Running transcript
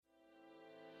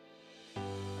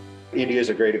India is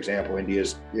a great example.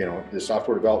 India's, the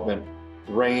software development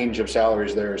range of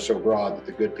salaries there is so broad that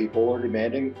the good people are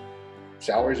demanding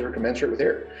salaries that are commensurate with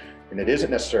here. And it isn't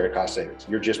necessarily cost savings.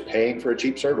 You're just paying for a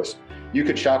cheap service. You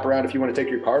could shop around if you want to take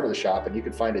your car to the shop and you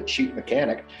can find a cheap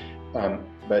mechanic,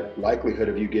 but likelihood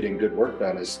of you getting good work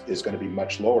done is going to be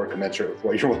much lower commensurate with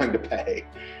what you're willing to pay.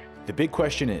 The big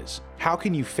question is, how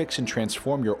can you fix and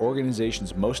transform your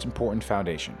organization's most important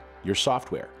foundation, your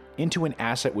software, into an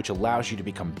asset which allows you to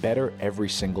become better every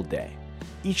single day?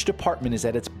 Each department is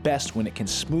at its best when it can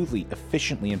smoothly,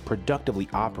 efficiently, and productively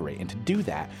operate. And to do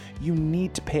that, you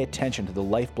need to pay attention to the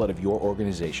lifeblood of your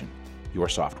organization, your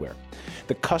software.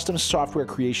 The custom software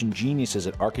creation geniuses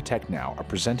at ArchitectNow are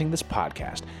presenting this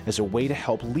podcast as a way to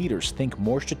help leaders think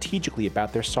more strategically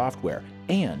about their software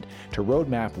and to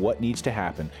roadmap what needs to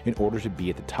happen in order to be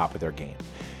at the top of their game.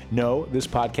 No, this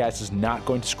podcast is not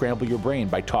going to scramble your brain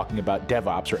by talking about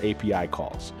DevOps or API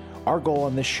calls. Our goal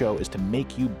on this show is to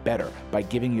make you better by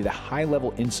giving you the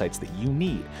high-level insights that you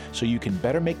need so you can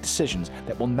better make decisions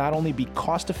that will not only be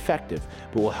cost-effective,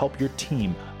 but will help your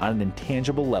team on an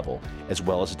intangible level as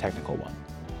well as a technical one.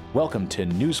 Welcome to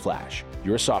Newsflash,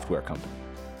 your software company.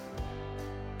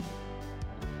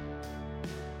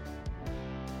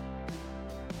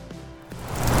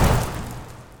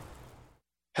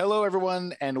 Hello,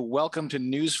 everyone, and welcome to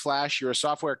Newsflash, your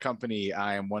software company.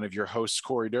 I am one of your hosts,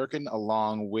 Corey Durkin.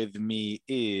 Along with me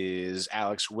is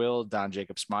Alex Will, Don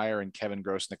Jacobs-Meyer, and Kevin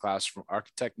Gross-Niklaus from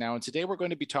ArchitectNow. And today we're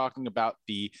going to be talking about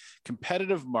the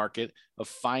competitive market of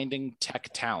finding tech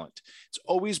talent. It's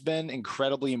always been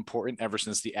incredibly important ever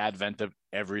since the advent of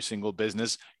every single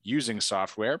business using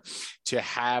software to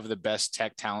have the best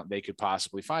tech talent they could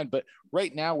possibly find. But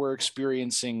right now we're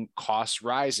experiencing costs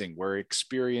rising. We're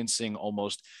experiencing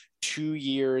almost 2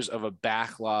 years of a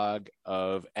backlog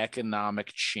of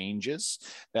economic changes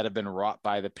that have been wrought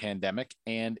by the pandemic.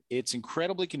 And it's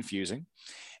incredibly confusing.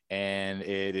 And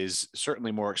it is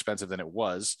certainly more expensive than it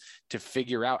was to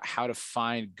figure out how to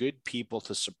find good people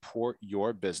to support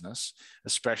your business,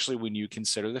 especially when you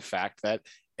consider the fact that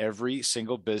every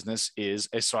single business is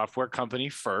a software company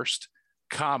first,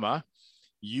 comma,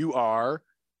 you are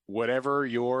whatever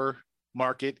your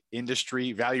market,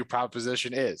 industry, value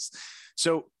proposition is.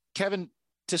 So, Kevin,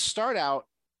 to start out,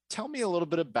 tell me a little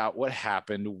bit about what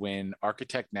happened when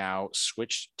ArchitectNow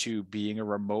switched to being a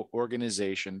remote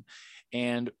organization,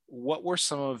 and what were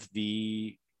some of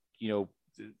the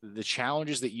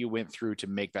challenges that you went through to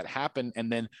make that happen, and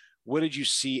then what did you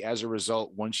see as a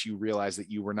result once you realized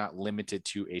that you were not limited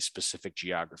to a specific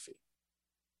geography?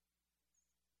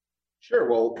 Sure.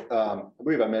 Well, I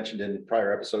believe I mentioned in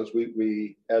prior episodes,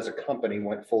 we as a company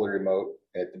went fully remote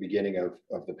at the beginning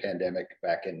of the pandemic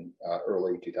back in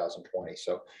early 2020.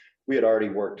 So we had already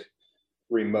worked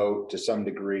remote to some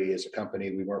degree as a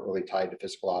company. We weren't really tied to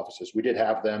physical offices. We did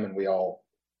have them, and we all,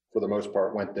 for the most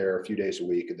part, went there a few days a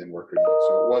week and then worked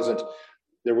remote. So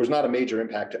there was not a major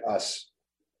impact to us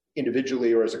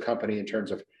individually or as a company in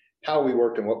terms of how we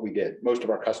worked and what we did. Most of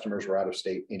our customers were out of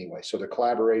state anyway. So the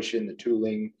collaboration, the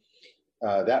tooling,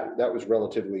 that was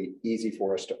relatively easy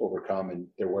for us to overcome, and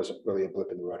there wasn't really a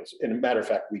blip in the road. And a matter of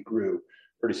fact, we grew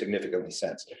pretty significantly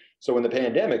since. So when the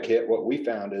pandemic hit, what we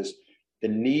found is the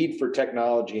need for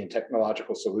technology and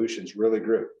technological solutions really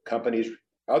grew.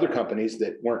 Other companies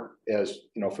that weren't as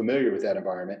familiar with that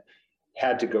environment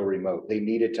had to go remote. They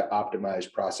needed to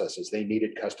optimize processes. They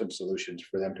needed custom solutions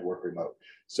for them to work remote.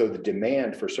 So the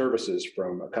demand for services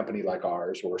from a company like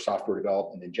ours, or software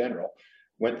development in general,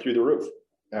 went through the roof.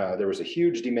 There was a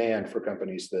huge demand for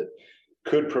companies that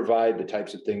could provide the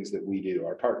types of things that we do.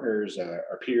 Our partners,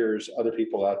 our peers, other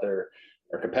people out there,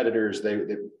 our competitors,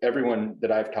 everyone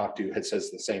that I've talked to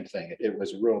says the same thing. It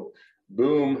was a real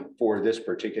boom for this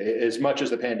particular, as much as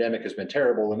the pandemic has been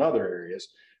terrible in other areas,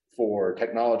 for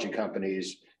technology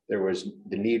companies, there was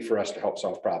the need for us to help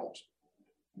solve problems.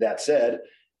 That said,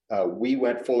 we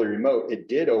went fully remote. It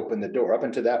did open the door. Up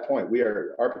until that point,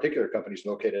 our particular company is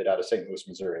located out of St. Louis,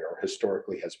 Missouri, or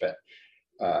historically has been.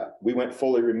 We went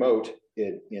fully remote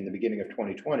in the beginning of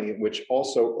 2020, which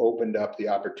also opened up the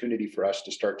opportunity for us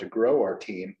to start to grow our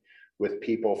team with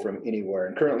people from anywhere.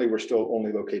 And currently, we're still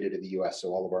only located in the US, so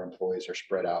all of our employees are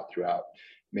spread out throughout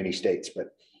many states. But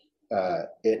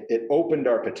it opened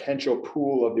our potential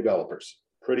pool of developers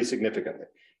pretty significantly.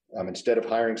 Instead of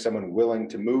hiring someone willing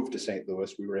to move to St.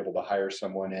 Louis, we were able to hire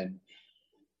someone in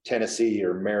Tennessee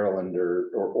or Maryland or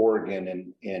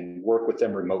Oregon and work with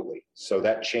them remotely. So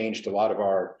that changed a lot of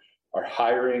our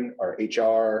hiring, our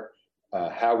HR,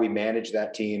 how we manage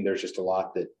that team. There's just a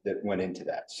lot that went into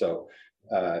that. So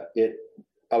it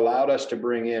allowed us to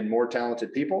bring in more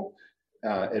talented people.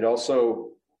 It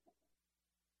also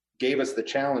gave us the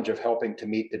challenge of helping to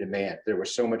meet the demand. There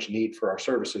was so much need for our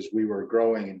services. We were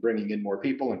growing and bringing in more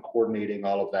people and coordinating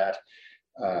all of that.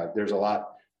 There's a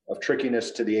lot of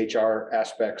trickiness to the HR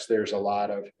aspects. There's a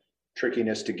lot of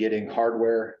trickiness to getting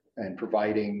hardware and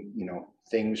providing,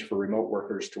 things for remote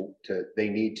workers to they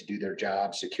need to do their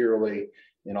job securely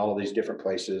in all of these different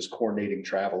places, coordinating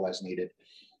travel as needed.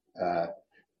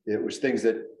 It was things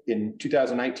that in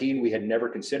 2019 we had never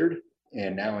considered,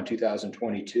 and now in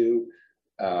 2022,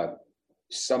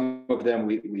 some of them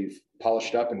we've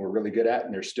polished up and we're really good at,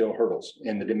 and there's still hurdles,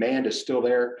 and the demand is still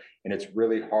there, and it's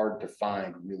really hard to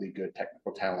find really good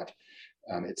technical talent.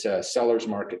 It's a seller's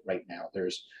market right now.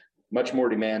 There's much more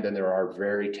demand than there are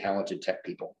very talented tech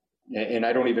people. And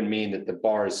I don't even mean that the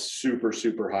bar is super,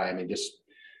 super high. I mean, just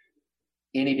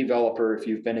any developer, if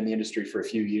you've been in the industry for a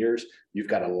few years, you've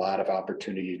got a lot of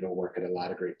opportunity to go work at a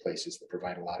lot of great places that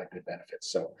provide a lot of good benefits.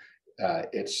 So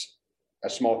it's a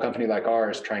small company like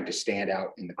ours trying to stand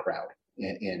out in the crowd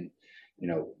and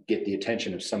get the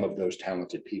attention of some of those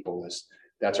talented people.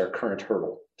 That's our current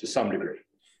hurdle to some degree.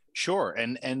 Sure.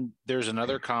 And there's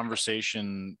another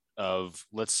conversation of,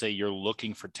 let's say you're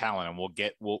looking for talent, and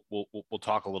we'll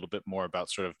talk a little bit more about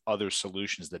sort of other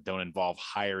solutions that don't involve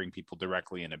hiring people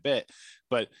directly in a bit.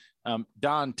 But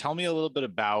Don, tell me a little bit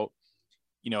about,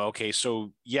 okay,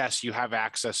 so yes, you have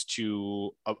access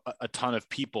to a ton of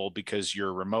people because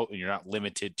you're remote and you're not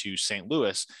limited to St.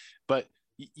 Louis, but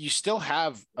you still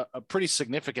have a pretty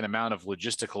significant amount of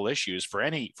logistical issues for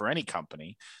any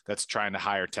company that's trying to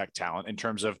hire tech talent in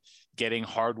terms of getting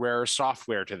hardware or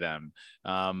software to them,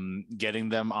 getting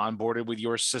them onboarded with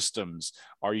your systems.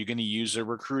 Are you going to use a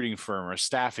recruiting firm or a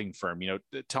staffing firm?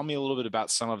 Tell me a little bit about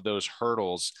some of those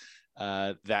hurdles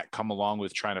that come along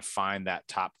with trying to find that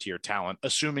top tier talent,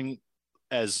 assuming,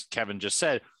 as Kevin just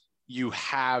said, you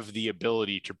have the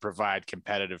ability to provide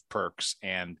competitive perks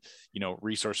and,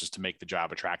 resources to make the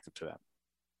job attractive to them.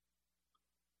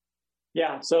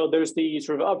 Yeah, so there's the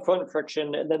sort of upfront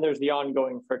friction, and then there's the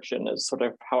ongoing friction is sort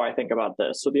of how I think about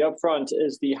this. So the upfront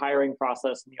is the hiring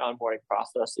process and the onboarding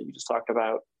process that you just talked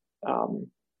about.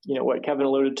 What Kevin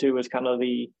alluded to is kind of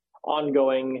the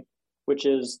ongoing, which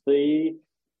is the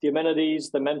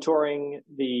amenities, the mentoring,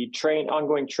 the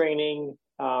ongoing training,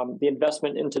 the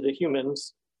investment into the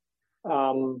humans.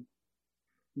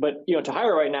 But to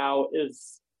hire right now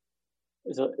is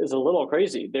a little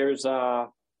crazy. There's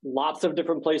lots of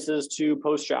different places to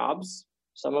post jobs.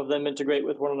 Some of them integrate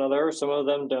with one another, some of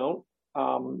them don't.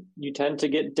 You tend to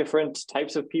get different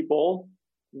types of people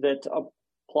that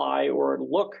apply or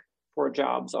look for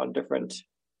jobs on different,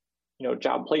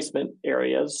 job placement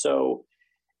areas. So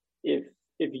if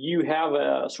you have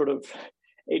a sort of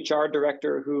HR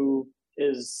director who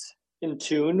is in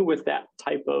tune with that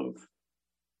type of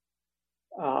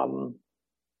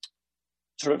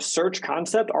sort of search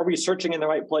concept, are we searching in the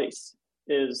right place,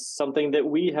 is something that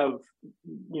we have,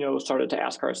 started to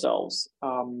ask ourselves.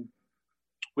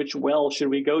 Which well should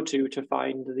we go to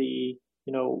find the,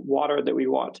 water that we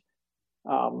want?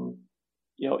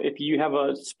 If you have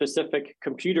a specific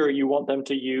computer you want them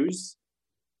to use,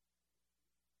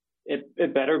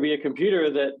 it better be a computer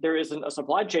that there isn't a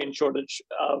supply chain shortage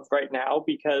of right now,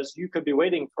 because you could be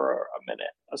waiting for a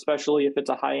minute, especially if it's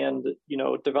a high-end,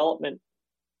 development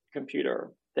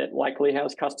computer that likely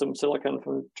has custom silicon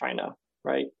from China,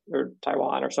 right? Or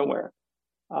Taiwan or somewhere.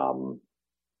 And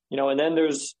then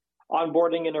there's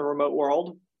onboarding in a remote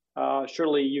world.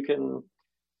 Surely you can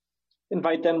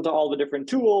invite them to all the different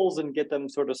tools and get them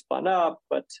sort of spun up,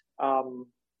 but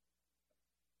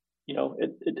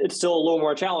it's still a little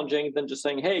more challenging than just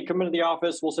saying, hey, come into the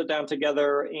office, we'll sit down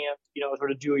together and,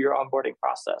 sort of do your onboarding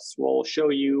process. We'll show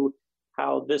you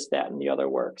how this, that, and the other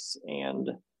works. And,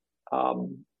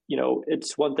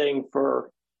 it's one thing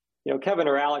for, Kevin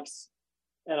or Alex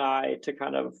and I to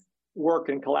kind of work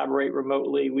and collaborate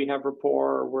remotely. We have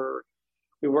rapport,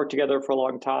 we work together for a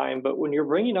long time, but when you're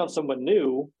bringing on someone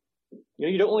new,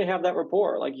 you don't only have that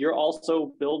rapport, like you're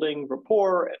also building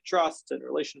rapport and trust and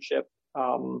relationship,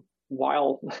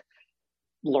 while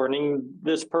learning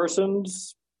this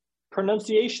person's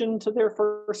pronunciation to their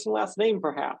first and last name,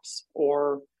 perhaps,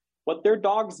 or what their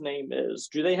dog's name is.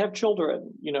 Do they have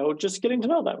children? Just getting to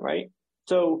know them, right?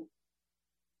 So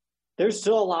there's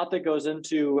still a lot that goes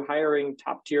into hiring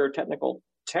top tier technical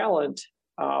talent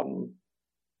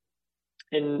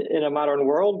in a modern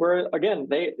world where, again,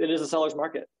 it is a seller's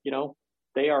market.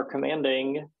 They are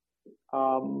commanding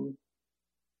an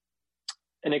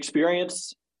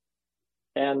experience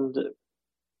and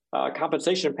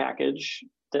compensation package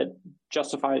that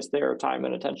justifies their time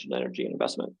and attention, energy, and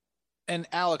investment. And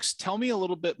Alex, tell me a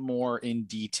little bit more in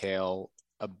detail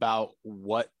about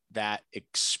what that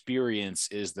experience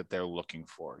is that they're looking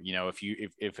for. You know,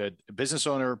 if a business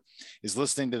owner is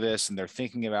listening to this and they're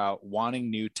thinking about wanting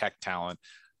new tech talent,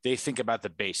 they think about the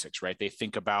basics, right? They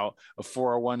think about a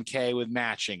 401k with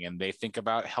matching, and they think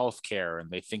about healthcare, and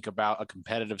they think about a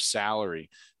competitive salary.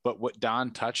 But what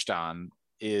Don touched on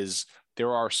is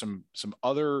there are some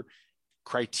other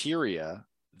criteria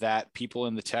that people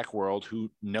in the tech world who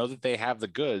know that they have the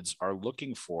goods are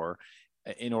looking for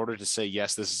in order to say,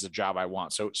 yes, this is a job I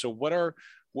want. So what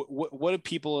do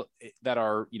people that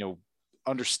are, you know,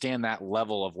 understand that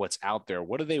level of what's out there,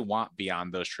 what do they want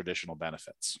beyond those traditional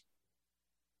benefits?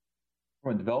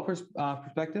 From a developer's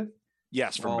perspective?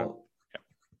 Yes.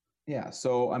 Yeah.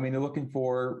 So, I mean, they're looking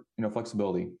for, you know,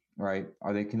 flexibility, right?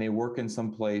 Can they work in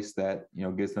some place that, you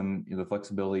know, gives them, you know, the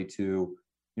flexibility to,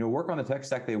 you know, work on the tech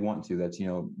stack they want to, that's,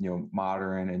 you know,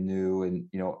 modern and new and,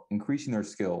 you know, increasing their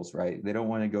skills, right? They don't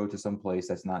want to go to some place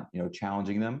that's not, you know,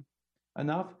 challenging them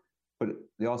enough, but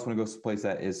they also want to go to a place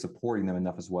that is supporting them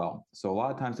enough as well. So a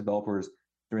lot of times developers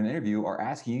during the interview are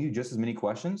asking you just as many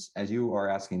questions as you are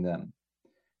asking them,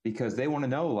 because they want to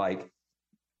know, like,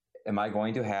 am I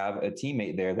going to have a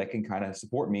teammate there that can kind of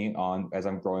support me on as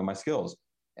I'm growing my skills?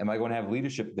 Am I going to have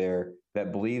leadership there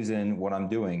that believes in what I'm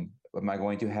doing? Am I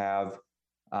going to have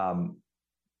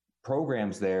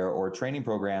programs there or training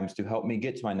programs to help me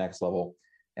get to my next level?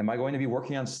 Am I going to be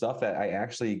working on stuff that I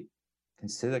actually can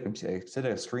sit at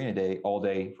a screen all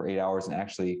day for 8 hours and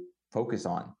actually focus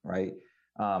on, right?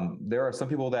 There are some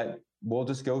people that will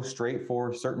just go straight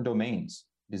for certain domains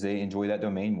because they enjoy that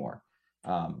domain more.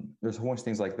 There's a whole bunch of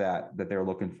things like that they're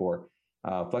looking for.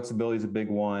 Flexibility is a big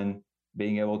one.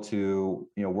 Being able to,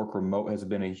 you know, work remote has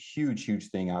been a huge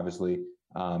thing, obviously.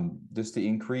 Just the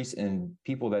increase in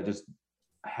people that just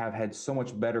have had so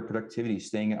much better productivity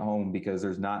staying at home because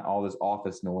there's not all this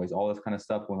office noise, all this kind of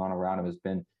stuff going on around them has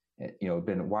been, you know,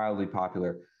 been wildly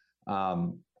popular.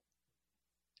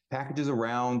 Packages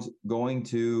around going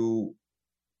to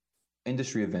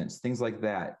industry events, things like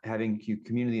that, having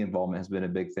community involvement has been a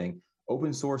big thing.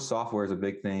 Open source software is a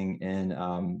big thing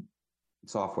in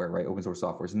software, right? Open source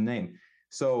software is in the name.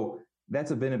 So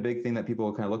that's been a big thing that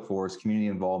people kind of look for, is community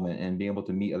involvement and being able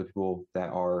to meet other people that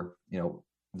are, you know,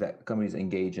 that companies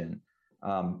engage in.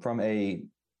 From a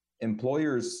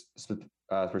employer's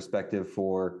perspective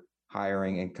for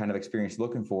hiring and kind of experience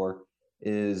looking for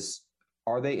is,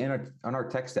 are they on our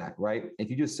tech stack, right? If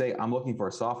you just say, I'm looking for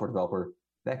a software developer,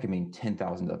 that could mean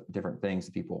 10,000 different things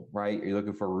to people, right? You're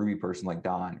looking for a Ruby person like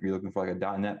Don. You're looking for like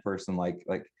a .NET person like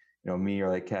you know, me or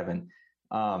like Kevin.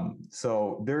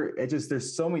 So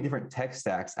there's so many different tech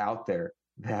stacks out there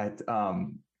that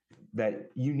that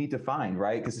you need to find,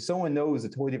 right? Because if someone knows a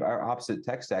totally different opposite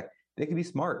tech stack, they can be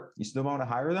smart. You still want to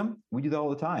hire them? We do that all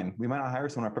the time. We might not hire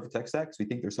someone on a perfect tech stack because we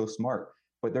think they're so smart,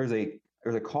 but there's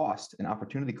a cost, an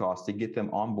opportunity cost to get them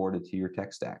onboarded to your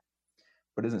tech stack.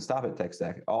 But it doesn't stop at tech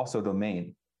stack. Also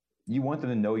domain. You want them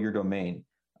to know your domain,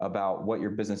 about what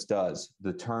your business does,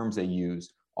 the terms they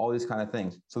use, all these kind of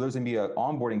things. So there's going to be an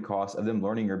onboarding cost of them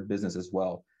learning your business as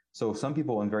well. So some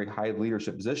people in very high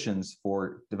leadership positions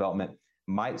for development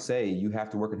might say you have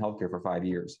to work in healthcare for 5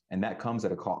 years, and that comes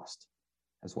at a cost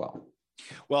as well.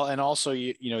 Well, and also,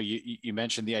 you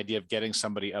mentioned the idea of getting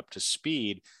somebody up to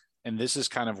speed, and this is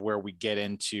kind of where we get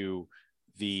into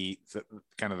the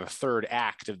kind of the third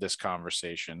act of this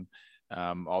conversation.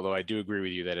 Although I do agree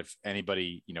with you that if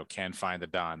anybody, you know, can find the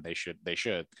Don, they should,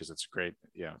 because it's a great,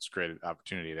 you know, it's a great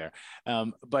opportunity there.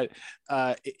 But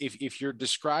if you're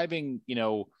describing, you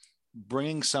know,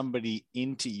 bringing somebody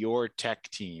into your tech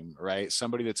team, right?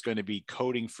 Somebody that's going to be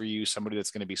coding for you, somebody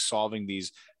that's going to be solving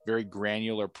these very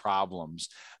granular problems.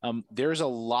 There's a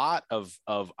lot of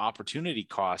opportunity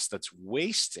cost that's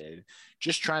wasted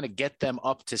just trying to get them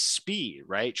up to speed,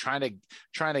 right? Trying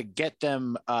to get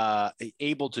them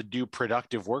able to do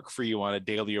productive work for you on a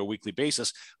daily or weekly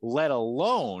basis, let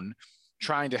alone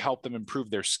trying to help them improve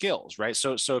their skills, right?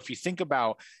 So if you think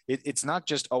about it, it's not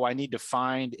just, oh, I need to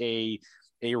find a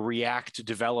React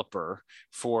developer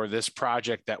for this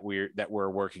project that we're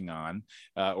working on,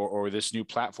 or this new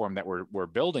platform that we're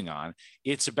building on.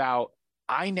 It's about,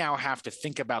 I now have to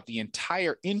think about the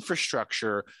entire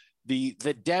infrastructure, the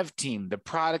dev team, the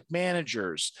product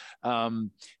managers,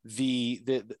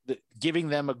 the giving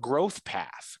them a growth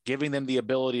path, giving them the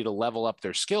ability to level up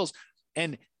their skills.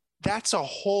 And that's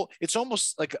it's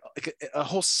almost like a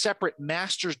whole separate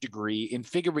master's degree in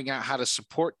figuring out how to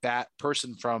support that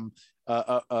person from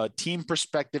a team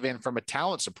perspective and from a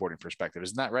talent supporting perspective.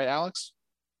 Isn't that right, Alex?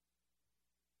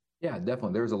 Yeah,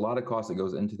 definitely. There's a lot of cost that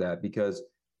goes into that, because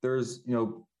there's,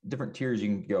 different tiers you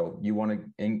can go. You want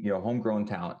to, homegrown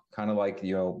talent, kind of like,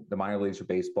 the minor leagues for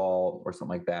baseball or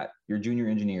something like that. Your junior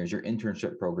engineers, your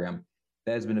internship program.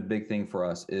 That has been a big thing for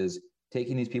us, is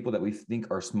taking these people that we think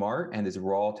are smart and these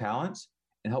raw talents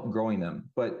and help growing them.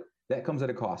 But that comes at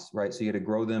a cost, right? So you got to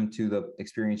grow them to the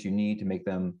experience you need to make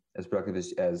them as productive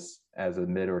as a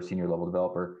mid or senior level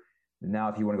developer. Now,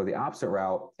 if you want to go the opposite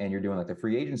route and you're doing like the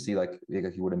free agency, like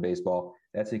you would in baseball,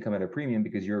 that's going to come at a premium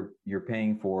because you're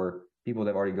paying for people that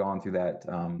have already gone through that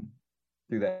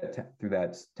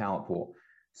talent pool.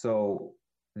 So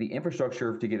the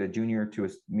infrastructure to get a junior to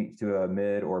a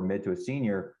mid or mid to a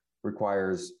senior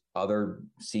requires other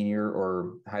senior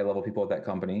or high level people at that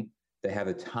company. They have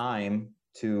the time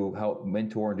to help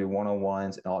mentor and do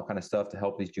one-on-ones and all that kind of stuff to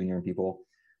help these junior people,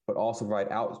 but also provide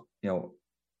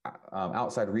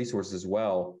outside resources as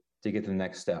well to get to the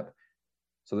next step.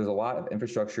 So there's a lot of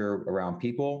infrastructure around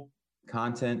people,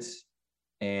 content,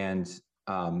 and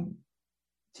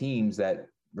teams that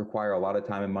require a lot of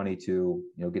time and money to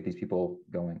get these people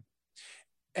going.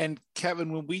 And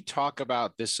Kevin, when we talk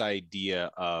about this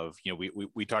idea of,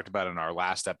 we talked about in our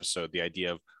last episode, the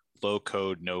idea of low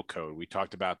code, no code. We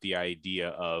talked about the idea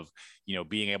of,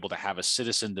 being able to have a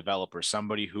citizen developer,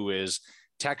 somebody who is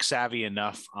tech savvy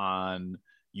enough on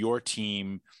your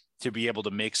team to be able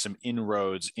to make some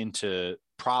inroads into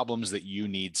problems that you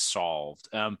need solved.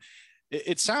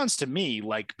 It sounds to me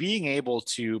like being able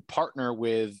to partner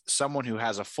with someone who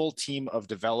has a full team of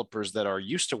developers that are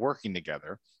used to working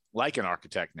together, like an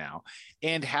ArchitectNow,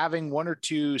 and having one or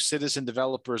two citizen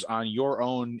developers on your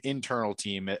own internal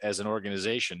team as an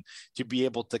organization to be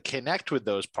able to connect with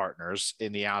those partners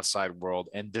in the outside world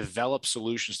and develop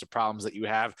solutions to problems that you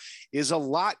have is a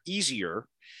lot easier,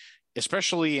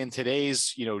 especially in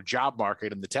today's, job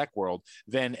market in the tech world,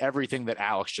 than everything that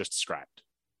Alex just described.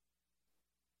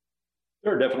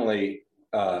 There are definitely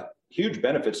huge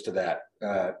benefits to that.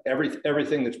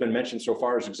 Everything that's been mentioned so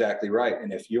far is exactly right.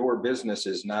 And if your business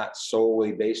is not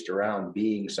solely based around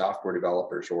being software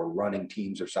developers or running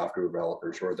teams of software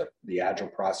developers or the agile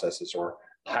processes or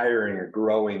hiring or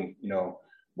growing,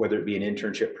 whether it be an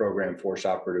internship program for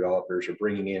software developers or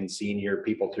bringing in senior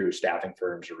people through staffing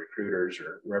firms or recruiters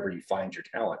or wherever you find your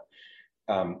talent.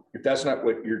 If that's not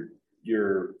what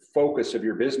your focus of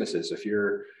your business is, if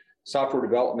your software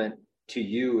development to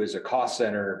you is a cost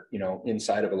center,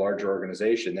 inside of a larger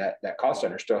organization, that cost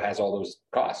center still has all those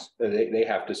costs. They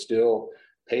have to still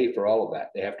pay for all of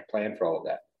that. They have to plan for all of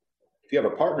that. If you have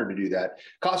a partner to do that,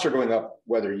 costs are going up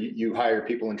whether you hire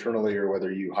people internally or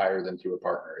whether you hire them through a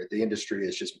partner. The industry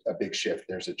is just a big shift.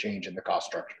 There's a change in the cost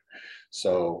structure.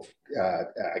 So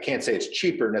I can't say it's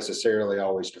cheaper necessarily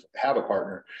always to have a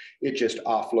partner. It just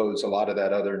offloads a lot of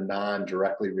that other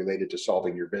non-directly related to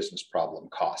solving your business problem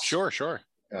costs. Sure.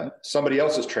 Somebody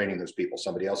else is training those people.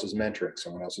 Somebody else is mentoring.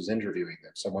 Someone else is interviewing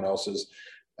them. Someone else is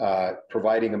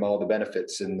providing them all the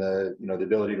benefits and the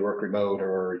ability to work remote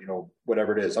or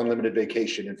whatever it is, unlimited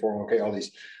vacation, 401k, all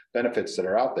these benefits that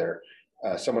are out there.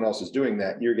 Someone else is doing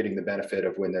that. You're getting the benefit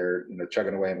of when they're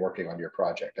chugging away and working on your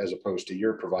project, as opposed to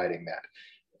you're providing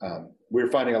that.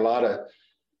 We're finding a lot of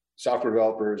software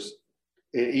developers,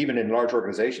 even in large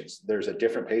organizations, there's a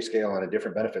different pay scale and a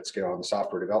different benefit scale on the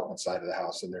software development side of the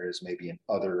house than there is maybe in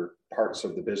other parts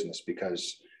of the business,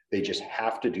 because they just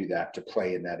have to do that to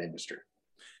play in that industry.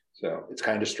 So it's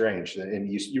kind of strange. And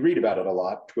you read about it a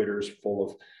lot. Twitter's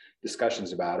full of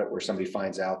discussions about it, where somebody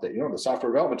finds out that, the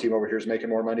software development team over here is making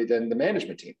more money than the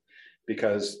management team,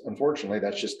 because unfortunately,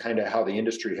 that's just kind of how the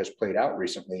industry has played out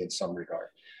recently in some regard.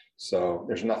 So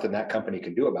there's nothing that company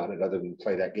can do about it other than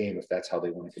play that game if that's how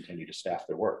they want to continue to staff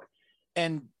their work.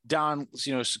 And Don,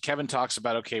 so Kevin talks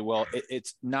about, okay, well,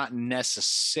 it's not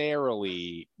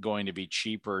necessarily going to be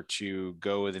cheaper to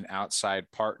go with an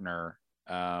outside partner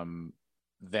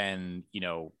than,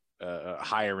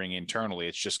 hiring internally.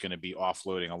 It's just going to be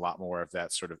offloading a lot more of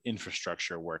that sort of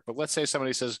infrastructure work. But let's say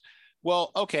somebody says,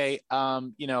 well, okay,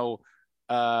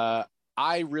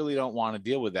 I really don't want to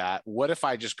deal with that. What if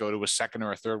I just go to a second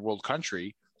or a third world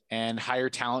country and hire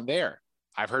talent there?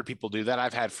 I've heard people do that.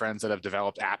 I've had friends that have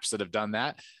developed apps that have done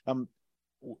that.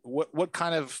 What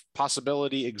kind of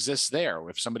possibility exists there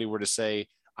if somebody were to say,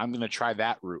 I'm going to try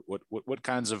that route? What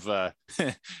kinds of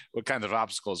what kinds of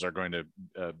obstacles are going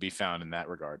to be found in that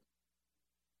regard?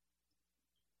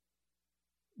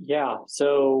 Yeah.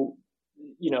 So,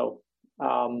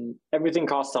 everything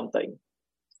costs something,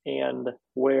 and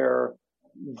where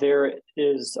there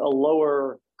is a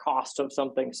lower cost of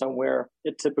something somewhere,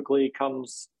 it typically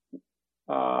comes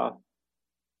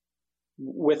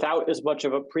without as much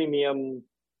of a premium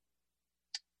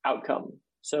outcome.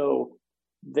 So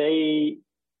they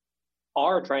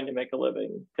are trying to make a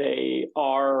living. They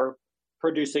are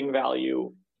producing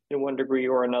value in one degree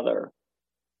or another.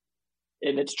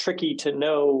 And it's tricky to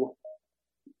know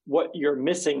what you're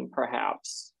missing,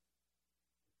 perhaps,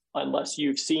 unless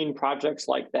you've seen projects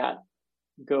like that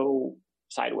go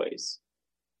sideways.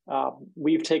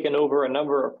 We've taken over a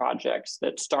number of projects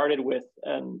that started with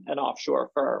an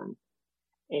offshore firm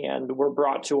and were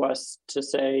brought to us to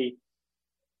say,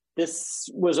 this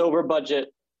was over budget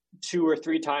 2 or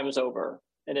 3 times over,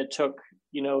 and it took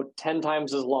 10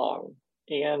 times as long.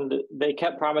 And they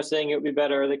kept promising it would be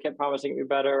better. They kept promising it would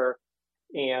be better,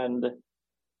 and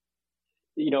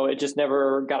it just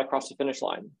never got across the finish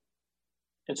line.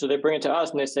 And so they bring it to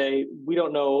us and they say, we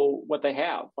don't know what they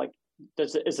have. Like,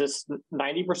 is this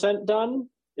 90% done?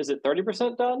 Is it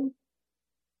 30% done?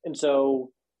 And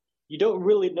so you don't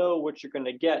really know what you're going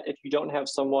to get if you don't have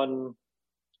someone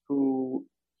who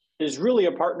is really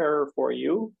a partner for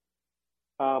you,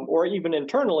 or even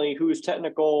internally who's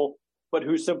technical, but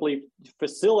who's simply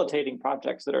facilitating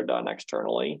projects that are done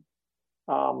externally.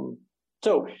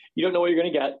 So you don't know what you're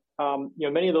going to get.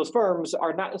 Many of those firms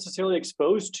are not necessarily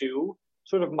exposed to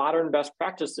sort of modern best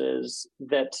practices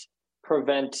that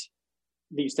prevent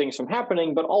these things from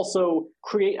happening, but also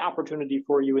create opportunity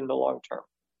for you in the long term.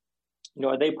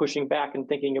 Are they pushing back and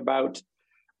thinking about,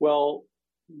 well,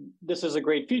 this is a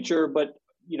great feature, but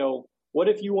what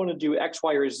if you want to do X,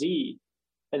 Y, or Z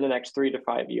in the next 3 to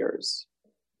 5 years?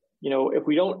 If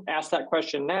we don't ask that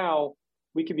question now,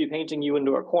 we could be painting you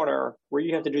into a corner where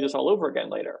you have to do this all over again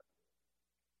later.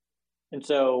 And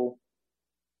so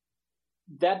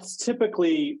that's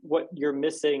typically what you're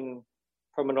missing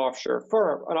from an offshore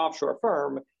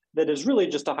firm that is really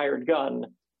just a hired gun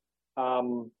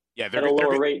at a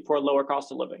lower rate for a lower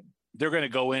cost of living. They're going to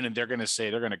go in and they're going to say,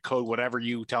 they're going to code whatever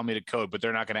you tell me to code, but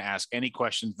they're not going to ask any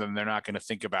questions. Then they're not going to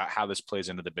think about how this plays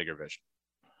into the bigger vision.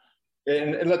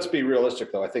 And let's be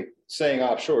realistic, though. I think saying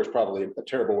offshore is probably a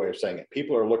terrible way of saying it.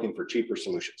 People are looking for cheaper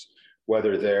solutions,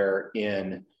 whether they're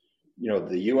in,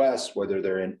 the U.S., whether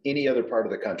they're in any other part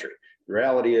of the country. The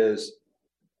reality is,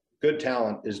 good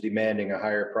talent is demanding a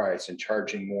higher price and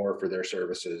charging more for their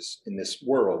services in this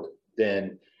world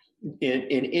than in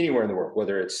anywhere in the world,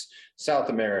 whether it's South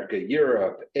America,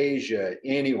 Europe, Asia,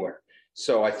 anywhere.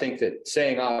 So I think that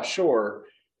saying offshore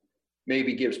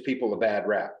maybe gives people a bad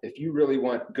rap. If you really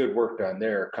want good work done,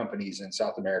 there are companies in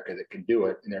South America that can do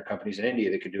it, and there are companies in India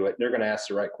that can do it. They're going to ask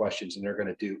the right questions, and they're going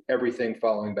to do everything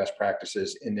following best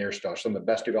practices in their stuff. Some of the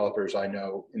best developers I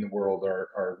know in the world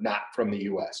are not from the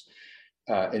US.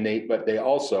 But they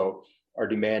also are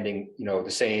demanding, the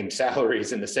same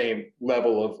salaries and the same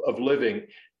level of living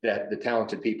that the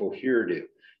talented people here do.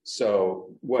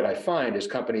 So what I find is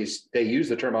companies, they use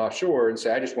the term offshore and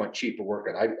say, I just want cheaper work.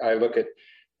 And I look at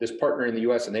this partner in the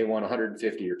US and they want $150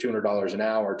 or $200 an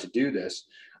hour to do this.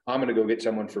 I'm going to go get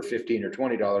someone for $15 or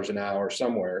 $20 an hour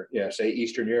somewhere. Say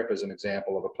Eastern Europe is an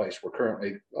example of a place where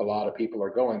currently a lot of people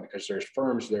are going, because there's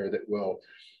firms there that will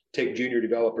take junior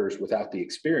developers without the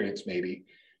experience, maybe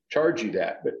charge you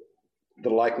that, but the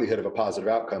likelihood of a positive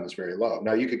outcome is very low.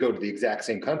 Now you could go to the exact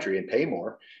same country and pay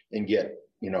more and get,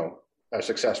 a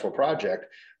successful project.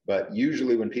 But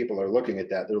usually when people are looking at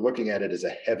that, they're looking at it as a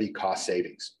heavy cost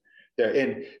savings.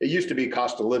 And it used to be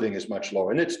cost of living is much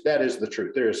lower. And that is the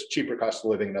truth. There is cheaper cost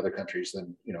of living in other countries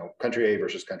than, country A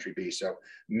versus country B. So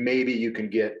maybe you can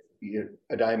get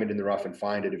a diamond in the rough and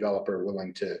find a developer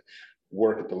willing to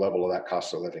work at the level of that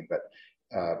cost of living.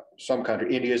 But some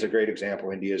country, India is a great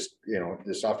example. India's,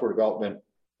 the software development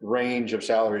range of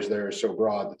salaries there is so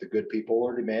broad that the good people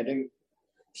are demanding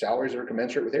salaries that are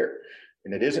commensurate with here.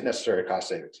 And it isn't necessarily cost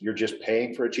savings. You're just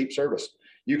paying for a cheap service.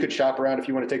 You could shop around if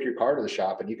you want to take your car to the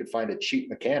shop and you could find a cheap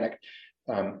mechanic.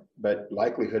 But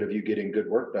likelihood of you getting good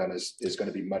work done is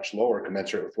going to be much lower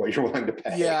commensurate with what you're willing to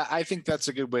pay. Yeah, I think that's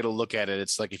a good way to look at it.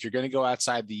 It's like, if you're going to go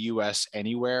outside the US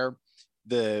anywhere,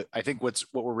 I think what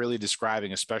we're really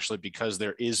describing, especially because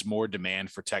there is more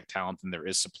demand for tech talent than there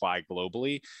is supply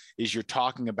globally, is you're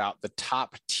talking about the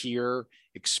top tier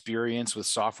experience with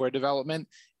software development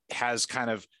has kind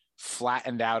of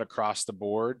flattened out across the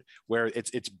board, where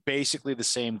it's basically the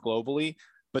same globally,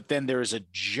 but then there is a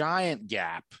giant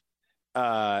gap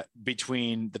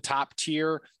between the top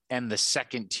tier and the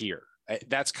second tier.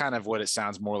 That's kind of what it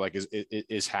sounds more like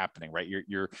is happening, right?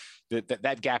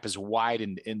 That gap is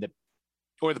widened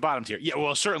or the bottom tier. Yeah,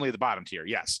 well, certainly the bottom tier,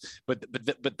 yes. But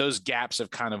those gaps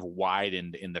have kind of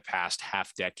widened in the past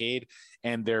half decade,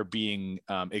 and they're being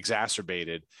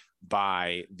exacerbated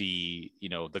by the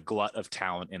glut of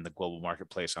talent in the global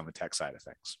marketplace on the tech side of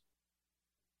things.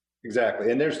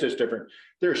 Exactly. And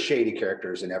there's shady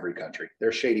characters in every country.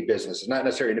 There's shady businesses, not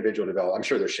necessarily individual development. I'm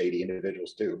sure there's shady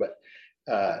individuals too, but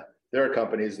there are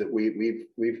companies that we've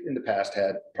in the past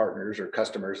had partners or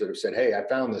customers that have said, hey, I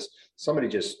found this. Somebody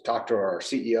just talked to our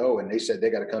CEO and they said they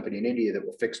got a company in India that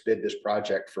will fix bid this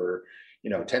project for,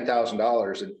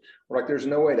 $10,000. And we're like, there's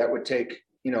no way that would take,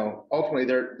 ultimately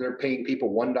they're paying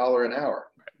people $1 an hour.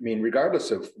 I mean,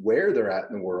 regardless of where they're at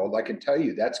in the world, I can tell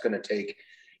you that's going to take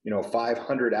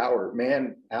 500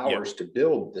 man hours to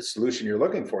build the solution you're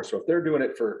looking for. So if they're doing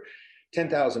it for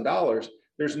 $10,000,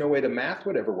 there's no way the math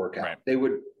would ever work out.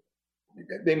 Right.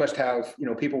 They must have,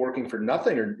 people working for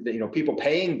nothing, or, people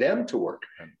paying them to work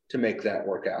to make that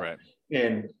work out. Right.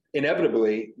 And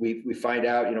inevitably we find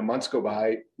out, months go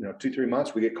by, 2-3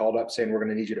 months, we get called up saying, we're going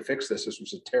to need you to fix this. This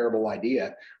was a terrible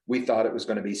idea. We thought it was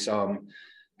going to be some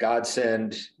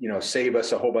godsend, save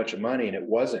us a whole bunch of money. And it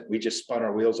wasn't. We just spun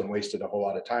our wheels and wasted a whole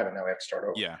lot of time. And now we have to start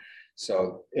over. Yeah.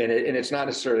 So, and it's not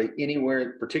necessarily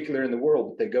anywhere particular in the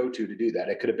world that they go to do that.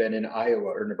 It could have been in Iowa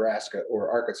or Nebraska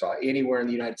or Arkansas, anywhere in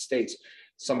the United States.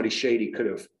 Somebody shady could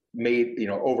have made,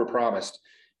 overpromised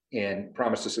and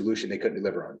promised a solution they couldn't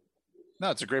deliver on. No,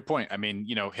 it's a great point. I mean,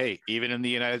 hey, even in the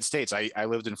United States, I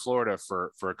lived in Florida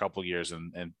for a couple of years,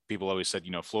 and people always said,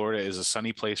 Florida is a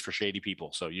sunny place for shady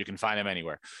people, so you can find them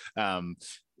anywhere.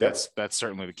 That's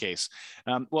certainly the case.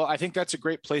 Well, I think that's a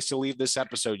great place to leave this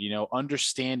episode.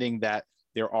 Understanding that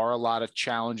there are a lot of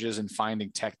challenges in finding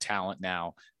tech talent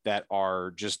now that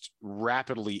are just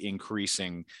rapidly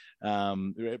increasing.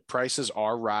 Prices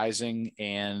are rising,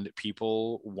 and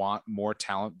people want more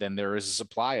talent than there is a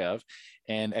supply of.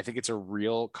 And I think it's a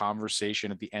real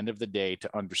conversation at the end of the day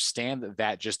to understand that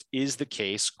that just is the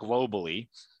case globally.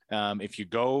 If you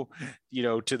go,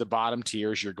 to the bottom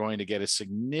tiers, you're going to get a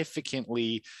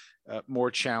significantly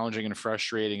more challenging and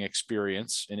frustrating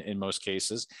experience in most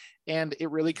cases. And it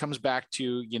really comes back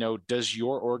to, does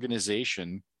your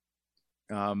organization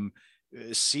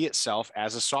see itself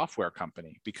as a software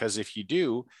company? Because if you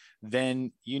do,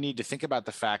 then you need to think about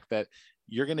the fact that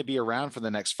you're going to be around for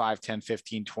the next 5, 10,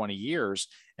 15, 20 years.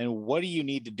 And what do you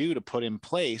need to do to put in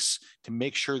place to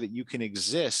make sure that you can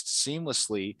exist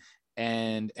seamlessly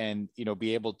and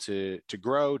be able to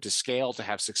grow, to scale, to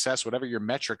have success, whatever your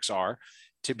metrics are,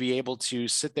 to be able to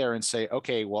sit there and say,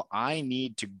 okay, well, I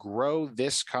need to grow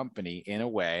this company in a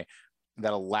way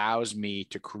that allows me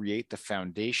to create the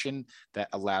foundation that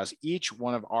allows each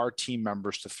one of our team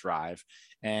members to thrive.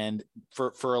 And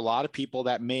for a lot of people,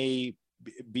 that may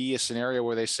be a scenario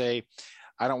where they say,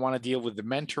 I don't want to deal with the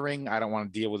mentoring. I don't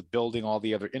want to deal with building all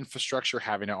the other infrastructure,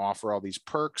 having to offer all these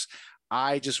perks.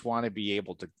 I just want to be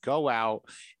able to go out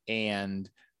and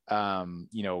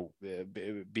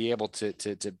be able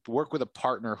to work with a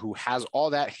partner who has all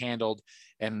that handled.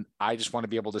 And I just want to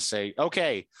be able to say,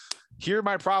 okay, here are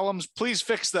my problems, please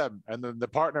fix them. And then the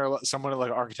partner, someone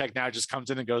like ArchitectNow, just comes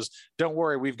in and goes, don't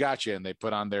worry, we've got you. And they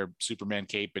put on their Superman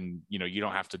cape, and, you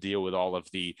don't have to deal with all of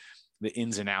the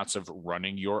ins and outs of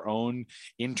running your own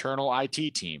internal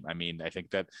IT team. I mean, I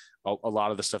think that a lot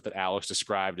of the stuff that Alex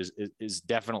described is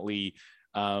definitely,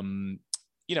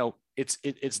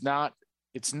 it's not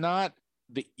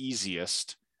the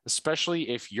easiest, especially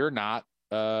if you're not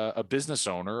a business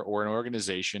owner or an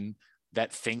organization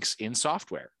that thinks in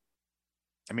software.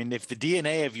 I mean, if the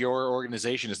DNA of your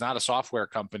organization is not a software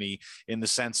company in the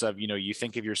sense of, you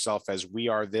think of yourself as, we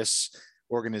are this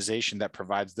organization that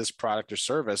provides this product or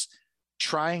service,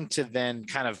 trying to then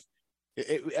kind of,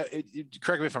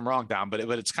 correct me if I'm wrong, Dom, but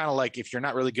it's kind of like if you're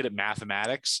not really good at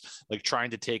mathematics, like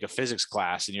trying to take a physics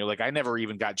class and you're like, I never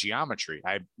even got geometry.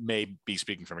 I may be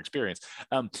speaking from experience.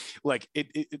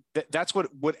 That's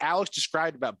what Alex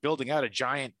described about building out a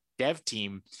giant dev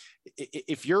team.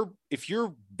 If your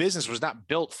business was not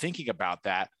built thinking about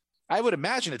that, I would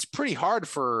imagine it's pretty hard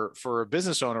for a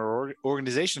business owner or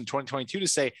organization in 2022 to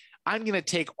say, I'm going to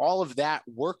take all of that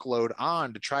workload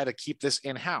on to try to keep this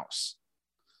in-house.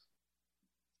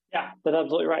 Yeah, that's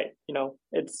absolutely right.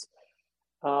 It's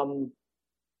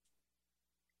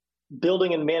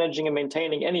building and managing and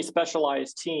maintaining any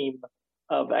specialized team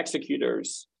of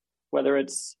executors, whether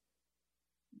it's,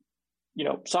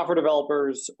 software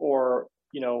developers or,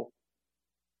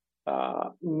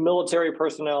 military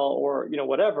personnel or,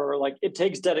 whatever, like it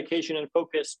takes dedication and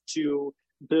focus to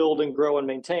build and grow and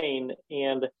maintain.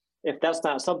 And if that's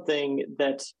not something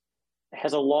that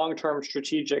has a long-term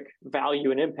strategic value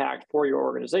and impact for your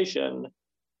organization,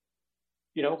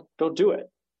 don't do it.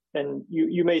 And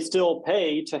you may still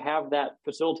pay to have that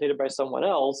facilitated by someone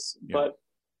else, yeah. But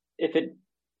if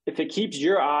it keeps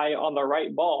your eye on the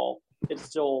right ball, it's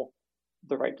still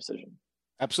the right decision.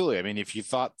 Absolutely. I mean, if you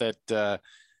thought that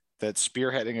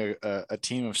spearheading a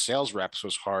team of sales reps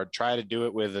was hard. Try to do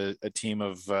it with a team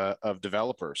of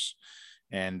developers,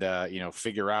 and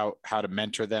figure out how to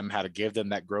mentor them, how to give them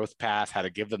that growth path, how to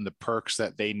give them the perks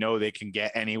that they know they can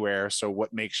get anywhere. So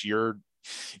what makes your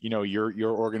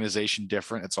organization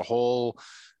different? It's a whole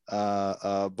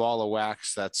ball of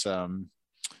wax that's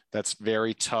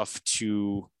very tough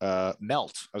to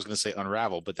melt. I was going to say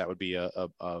unravel, but that would be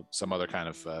some other kind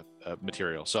of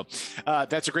material. So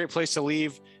that's a great place to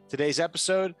leave today's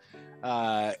episode.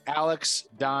 Alex,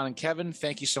 Don, and Kevin,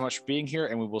 thank you so much for being here,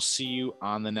 and we will see you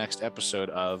on the next episode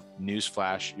of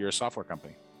Newsflash, You're a Software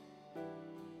Company.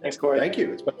 Thanks, Corey. Thank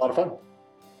you. It's been a lot of fun.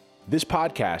 This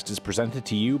podcast is presented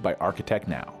to you by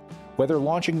ArchitectNow. Whether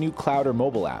launching new cloud or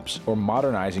mobile apps or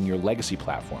modernizing your legacy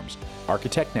platforms,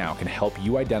 ArchitectNow can help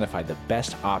you identify the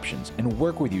best options and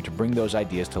work with you to bring those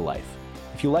ideas to life.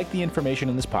 If you like the information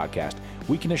in this podcast,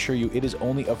 we can assure you it is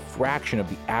only a fraction of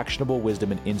the actionable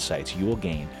wisdom and insights you will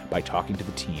gain by talking to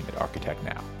the team at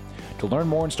ArchitectNow. To learn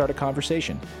more and start a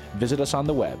conversation, visit us on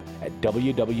the web at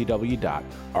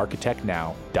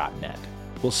www.architectnow.net.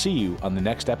 We'll see you on the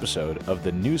next episode of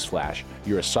the Newsflash,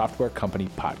 You're a Software Company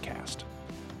podcast.